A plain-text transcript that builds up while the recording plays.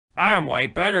I'm way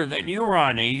better than you,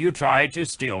 Ronnie. You tried to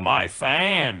steal my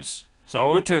fans.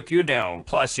 So it took you down.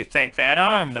 Plus you think that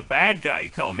I'm the bad guy. You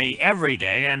kill me every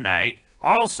day and night.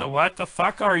 Also, what the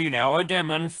fuck are you now, a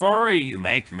demon furry? You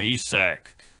make me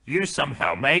sick. You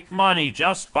somehow make money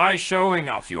just by showing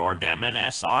off your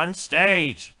demoness on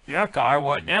stage. Yuck, I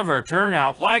would never turn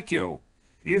out like you.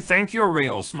 You think you're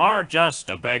real smart,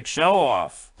 just a big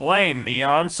show-off. Blame me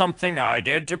on something I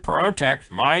did to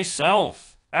protect myself.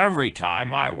 Every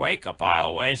time I wake up, I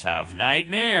always have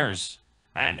nightmares.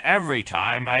 And every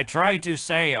time I try to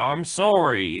say I'm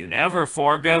sorry, you never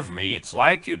forgive me. It's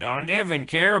like you don't even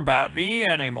care about me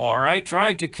anymore. I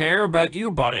try to care about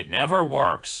you, but it never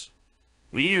works.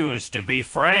 We used to be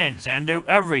friends and do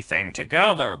everything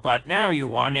together, but now you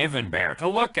won't even bear to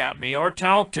look at me or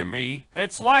talk to me.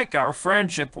 It's like our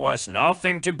friendship was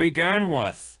nothing to begin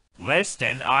with.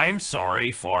 Listen, I'm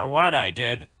sorry for what I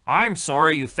did. I'm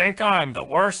sorry you think I'm the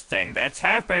worst thing that's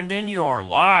happened in your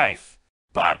life.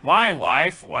 But my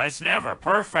life was never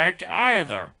perfect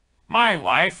either. My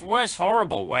life was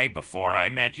horrible way before I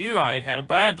met you. I had a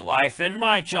bad life in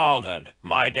my childhood.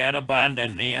 My dad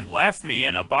abandoned me and left me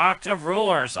in a box of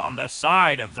rulers on the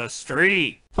side of the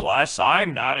street. Plus,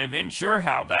 I'm not even sure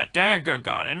how that dagger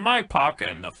got in my pocket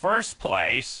in the first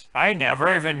place. I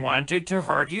never even wanted to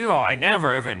hurt you. I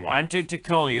never even wanted to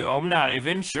kill you. I'm not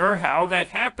even sure how that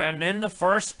happened in the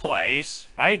first place.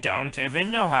 I don't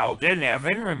even know how. Didn't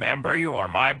even remember you are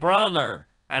my brother.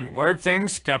 And weird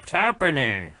things kept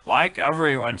happening, like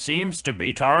everyone seems to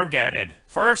be targeted.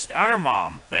 First our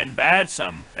mom, then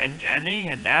Badsum, then Jenny,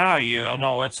 and now you.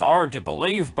 Know it's hard to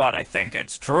believe, but I think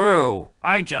it's true.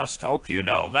 I just hope you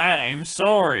know that I'm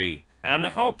sorry, and I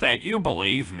hope that you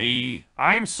believe me.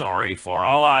 I'm sorry for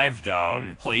all I've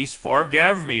done. Please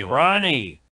forgive me,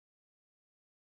 Ronnie.